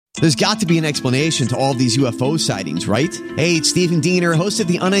There's got to be an explanation to all of these UFO sightings, right? Hey, it's Stephen Diener, host of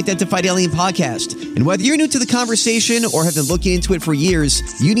the Unidentified Alien Podcast. And whether you're new to the conversation or have been looking into it for years,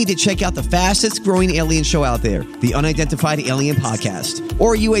 you need to check out the fastest growing alien show out there, the Unidentified Alien Podcast,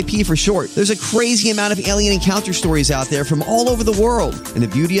 or UAP for short. There's a crazy amount of alien encounter stories out there from all over the world. And the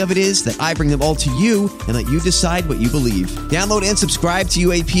beauty of it is that I bring them all to you and let you decide what you believe. Download and subscribe to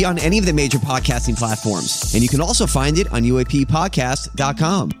UAP on any of the major podcasting platforms. And you can also find it on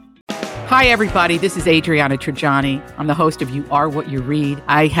UAPpodcast.com. Hi, everybody. This is Adriana Trajani. I'm the host of You Are What You Read.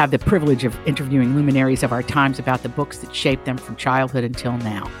 I have the privilege of interviewing luminaries of our times about the books that shaped them from childhood until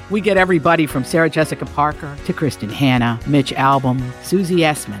now. We get everybody from Sarah Jessica Parker to Kristen Hanna, Mitch Albom, Susie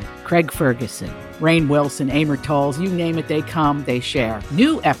Essman, Craig Ferguson, Rainn Wilson, Amor Tolls, you name it, they come, they share.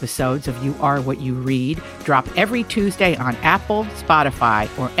 New episodes of You Are What You Read drop every Tuesday on Apple, Spotify,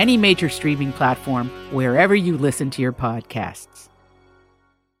 or any major streaming platform wherever you listen to your podcasts.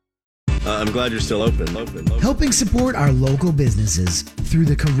 I'm glad you're still open. Helping support our local businesses through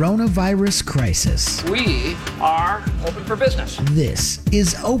the coronavirus crisis. We are open for business. This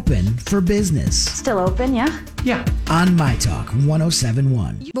is Open for Business. Still open, yeah? Yeah. On My Talk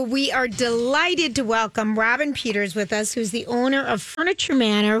 107.1. But we are delighted to welcome Robin Peters with us, who's the owner of Furniture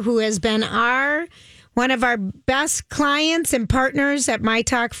Manor, who has been one of our best clients and partners at My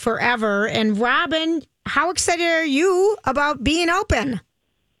Talk forever. And Robin, how excited are you about being open?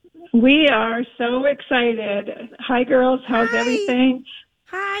 We are so excited. Hi, girls. How's everything?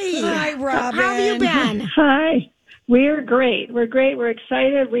 Hi, Robin. How have you been? Hi. We're great. We're great. We're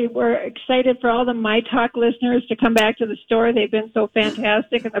excited. We were excited for all the My Talk listeners to come back to the store. They've been so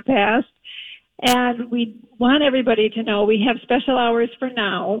fantastic in the past. And we want everybody to know we have special hours for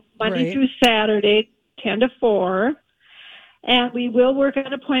now, Monday through Saturday, 10 to 4. And we will work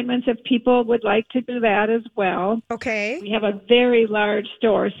on appointments if people would like to do that as well. Okay. We have a very large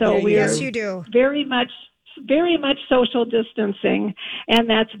store, so we are you do. very much social distancing, and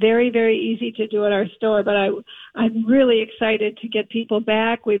that's very, very easy to do at our store. But I'm really excited to get people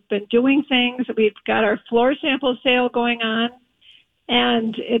back. We've been doing things. We've got our floor sample sale going on,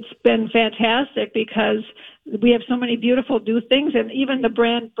 and it's been fantastic because we have so many beautiful new things, and even the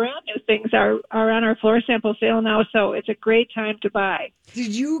brand new things are on our floor sample sale now, so it's a great time to buy.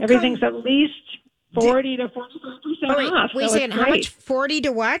 Everything's at least 40 to 45% off. Wait a second, how much? 40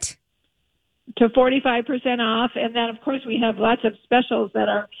 to what? To 45% off, and then, of course, we have lots of specials that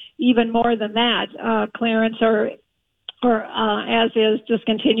are even more than that, clearance or as is,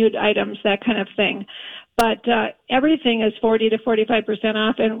 discontinued items, that kind of thing. But everything is 40 to 45%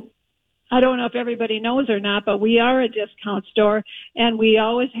 off, and I don't know if everybody knows or not, but we are a discount store, and we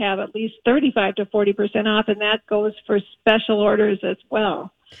always have at least 35 to 40% off, and that goes for special orders as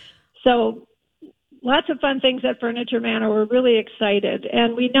well. So lots of fun things at Furniture Manor. We're really excited.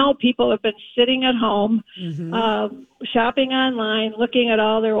 And we know people have been sitting at home, shopping online, looking at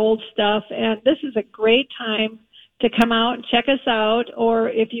all their old stuff, and this is a great time to come out and check us out, or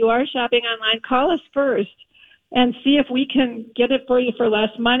if you are shopping online, call us first and see if we can get it for you for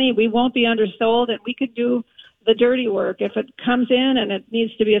less money. We won't be undersold, and we could do the dirty work. If it comes in and it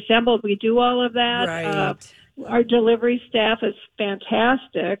needs to be assembled, we do all of that. Right. Our delivery staff is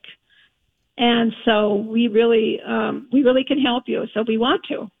fantastic, and so we really can help you. So we want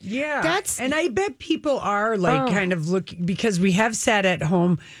to. Yeah, and I bet people are kind of looking, because we have sat at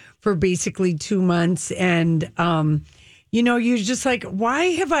home for basically 2 months, and you're just like, why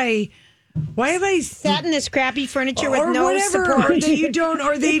have I sat in this crappy furniture with or no whatever, support? that you don't,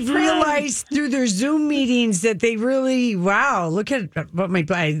 or they've realized through their Zoom meetings that they really, wow, look at what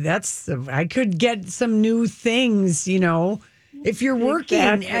I could get some new things, if you're working.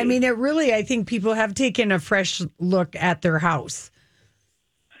 Exactly. I mean, I think people have taken a fresh look at their house.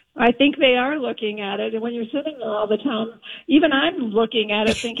 I think they are looking at it, and when you're sitting there all the time, even I'm looking at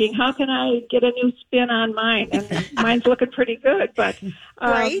it thinking, how can I get a new spin on mine? And mine's looking pretty good, but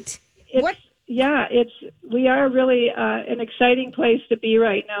right? We are really an exciting place to be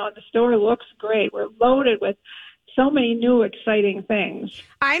right now, and the store looks great. We're loaded with so many new exciting things.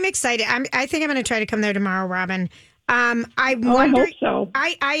 I'm excited. I think I'm going to try to come there tomorrow, Robin. I hope so.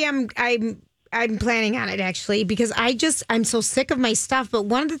 I'm planning on it, actually, because I'm so sick of my stuff. But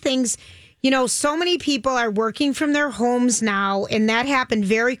one of the things, so many people are working from their homes now, and that happened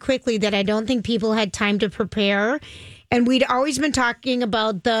very quickly that I don't think people had time to prepare. And we'd always been talking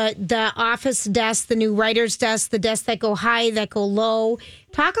about the office desk, the new writer's desk, the desks that go high, that go low.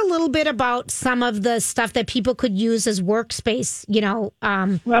 Talk a little bit about some of the stuff that people could use as workspace,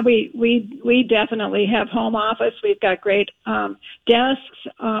 Well, we definitely have home office. We've got great desks,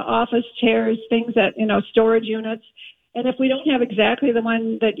 office chairs, things that, storage units. And if we don't have exactly the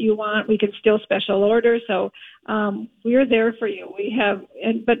one that you want, we can still special order. So we're there for you.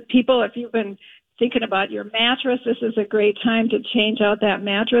 But people, if you've been thinking about your mattress, this is a great time to change out that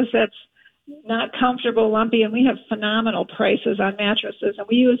mattress that's not comfortable, lumpy, and we have phenomenal prices on mattresses. And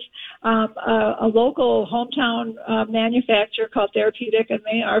we use a local hometown manufacturer called Therapeutic, and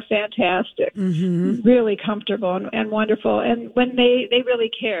they are fantastic, really comfortable and wonderful. And when they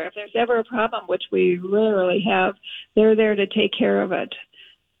really care, if there's ever a problem, which we really have, they're there to take care of it.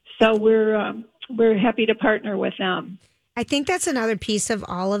 So we're happy to partner with them. I think that's another piece of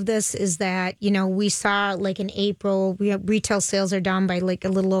all of this is that, we saw like in April, retail sales are down by like a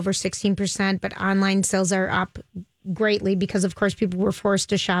little over 16%, but online sales are up greatly because, of course, people were forced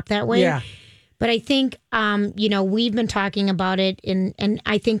to shop that way. Yeah. But I think, we've been talking about it, and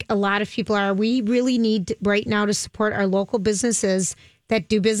I think a lot of people we really need right now to support our local businesses that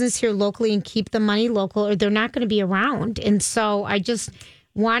do business here locally and keep the money local, or they're not going to be around. And so I just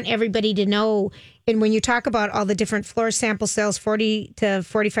want everybody to know. And when you talk about all the different floor sample sales, 40 to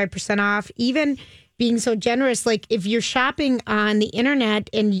 45% off, even being so generous, like if you're shopping on the internet,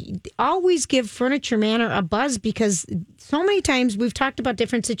 and always give Furniture Manor a buzz, because so many times we've talked about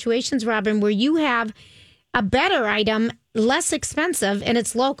different situations, Robin, where you have a better item, less expensive, and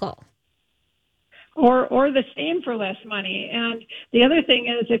it's local. Or the same for less money. And the other thing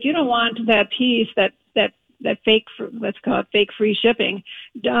is, if you don't want that piece that fake, let's call it fake free shipping,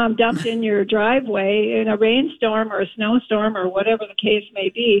 dumped in your driveway in a rainstorm or a snowstorm or whatever the case may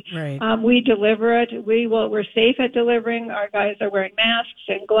be, right. We deliver it. We're safe at delivering. Our guys are wearing masks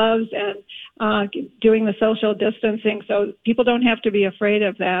and gloves and doing the social distancing, so people don't have to be afraid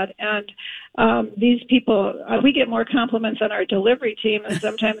of that. And these people, we get more compliments on our delivery team than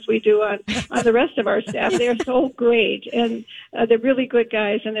sometimes we do on the rest of our staff. They're so great, and they're really good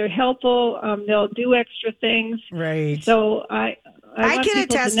guys, and they're helpful. They'll do extra things. Right. So I can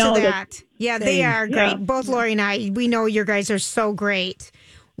attest to that. Yeah, they are great. Yeah. Both Lori and I, we know your guys are so great.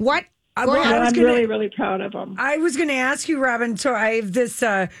 What? I'm really proud of them. I was going to ask you, Robin. So I have this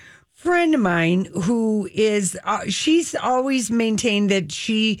friend of mine who is, she's always maintained that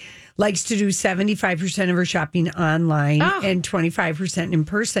she likes to do 75% of her shopping online and 25% in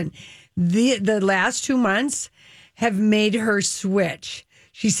person. The last 2 months have made her switch.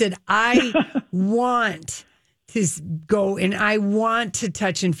 She said, I want to go and I want to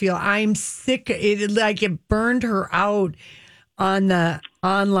touch and feel. I'm sick. It burned her out on the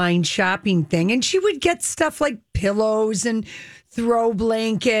online shopping thing. And she would get stuff like pillows and throw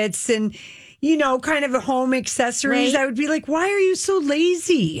blankets and, kind of home accessories. Right. I would be like, why are you so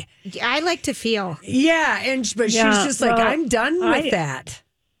lazy? I like to feel. Yeah. But she's just like, I'm done with that.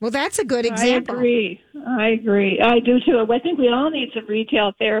 Well, that's a good example. I agree. I do too. I think we all need some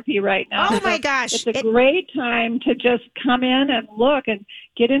retail therapy right now. Oh my gosh. It's a great time to just come in and look and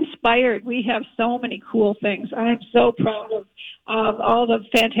get inspired. We have so many cool things. I'm so proud of all the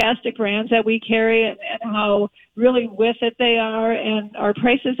fantastic brands that we carry and how really with it they are, and our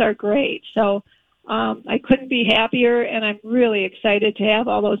prices are great. So I couldn't be happier, and I'm really excited to have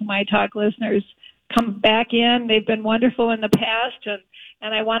all those My Talk listeners come back in. They've been wonderful in the past,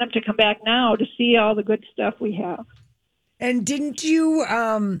 and I want them to come back now to see all the good stuff we have. And did you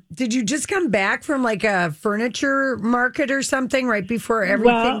just come back from like a furniture market or something right before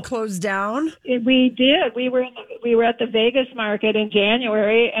everything closed down? We did. We were at the Vegas market in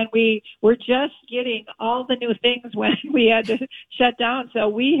January, and we were just getting all the new things when we had to shut down. So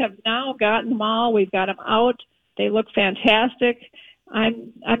we have now gotten them all. We've got them out. They look fantastic. I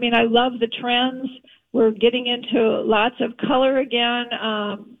love the trends. We're getting into lots of color again.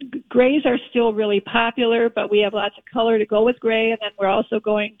 Grays are still really popular, but we have lots of color to go with gray. And then we're also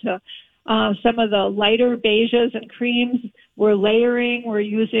going to some of the lighter beiges and creams. We're layering. We're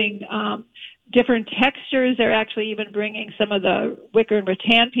using different textures. They're actually even bringing some of the wicker and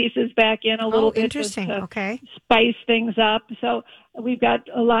rattan pieces back in a little bit. Interesting. Just to okay. Spice things up. So we've got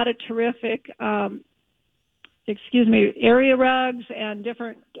a lot of terrific, area rugs and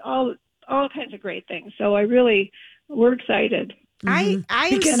different, all kinds of great things. So we're excited. I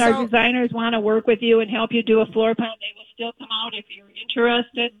am and our designers want to work with you and help you do a floor plan. They will still come out if you're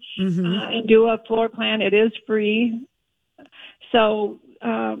interested and do a floor plan. It is free. So,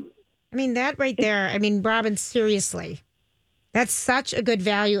 that right there, Robin, seriously, that's such a good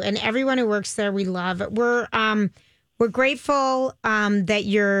value. And everyone who works there, we love it. We're grateful that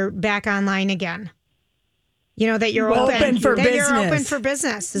you're back online again. That you're open for business. You're open for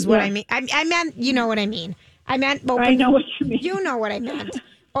business is what I mean. I meant, you know what I mean. I meant open. I know what you mean. You know what I meant.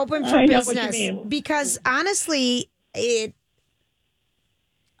 Open for business. Because honestly,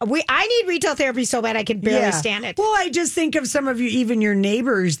 I need retail therapy so bad I can barely stand it. Well, I just think of some of you, even your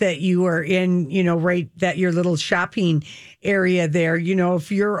neighbors that you are in, right, that your little shopping area there,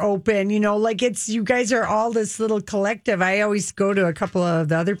 if you're open, like you guys are all this little collective. I always go to a couple of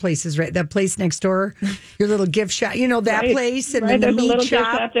the other places, right? That place next door, your little gift shop, that place, and then the there's meat a little shop.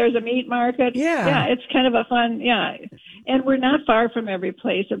 gift shop. There's a meat market. Yeah, it's kind of a fun, and we're not far from every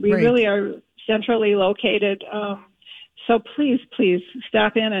place. We really are centrally located. So please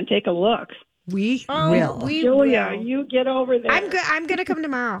stop in and take a look. We will. Julia, you get over there. I'm going to come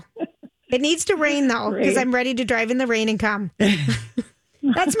tomorrow. It needs to rain though, because I'm ready to drive in the rain and come.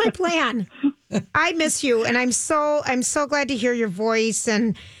 That's my plan. I miss you, and I'm so glad to hear your voice.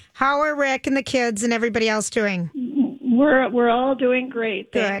 And how are Rick and the kids and everybody else doing? We're all doing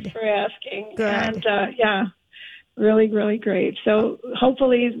great. Good. Thanks for asking. Good. And really, really great. So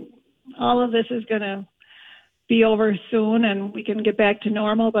hopefully all of this is going to be over soon and we can get back to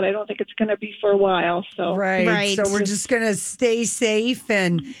normal, but I don't think it's going to be for a while. So right. So we're just going to stay safe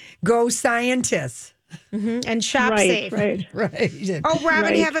and go scientists. Mm-hmm. And shop safe. Right. Oh,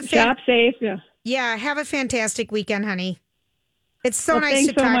 Robin, have a shop safe. Yeah, have a fantastic weekend, honey. It's so nice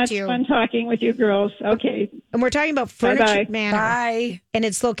to talk to you. Fun talking with you girls. Okay. And we're talking about Furniture Manor. Bye. And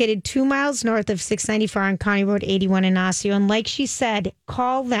it's located 2 miles north of 694 on County Road 81 in Osseo. And like she said,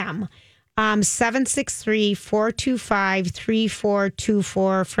 call them. 763-425-3424,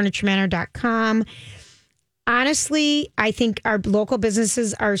 FurnitureManor.com. Honestly, I think our local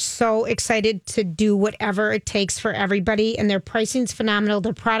businesses are so excited to do whatever it takes for everybody, and their pricing's phenomenal.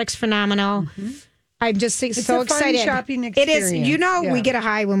 Their product's phenomenal. Mm-hmm. I'm just so excited. Fun shopping experience. It is. We get a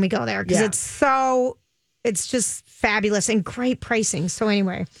high when we go there because it's just fabulous and great pricing. So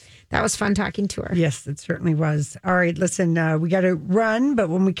anyway, that was fun talking to her. Yes, it certainly was. All right, listen, we got to run, but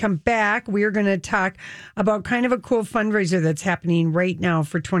when we come back, we are going to talk about kind of a cool fundraiser that's happening right now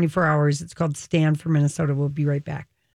for 24 hours. It's called Stand for Minnesota. We'll be right back.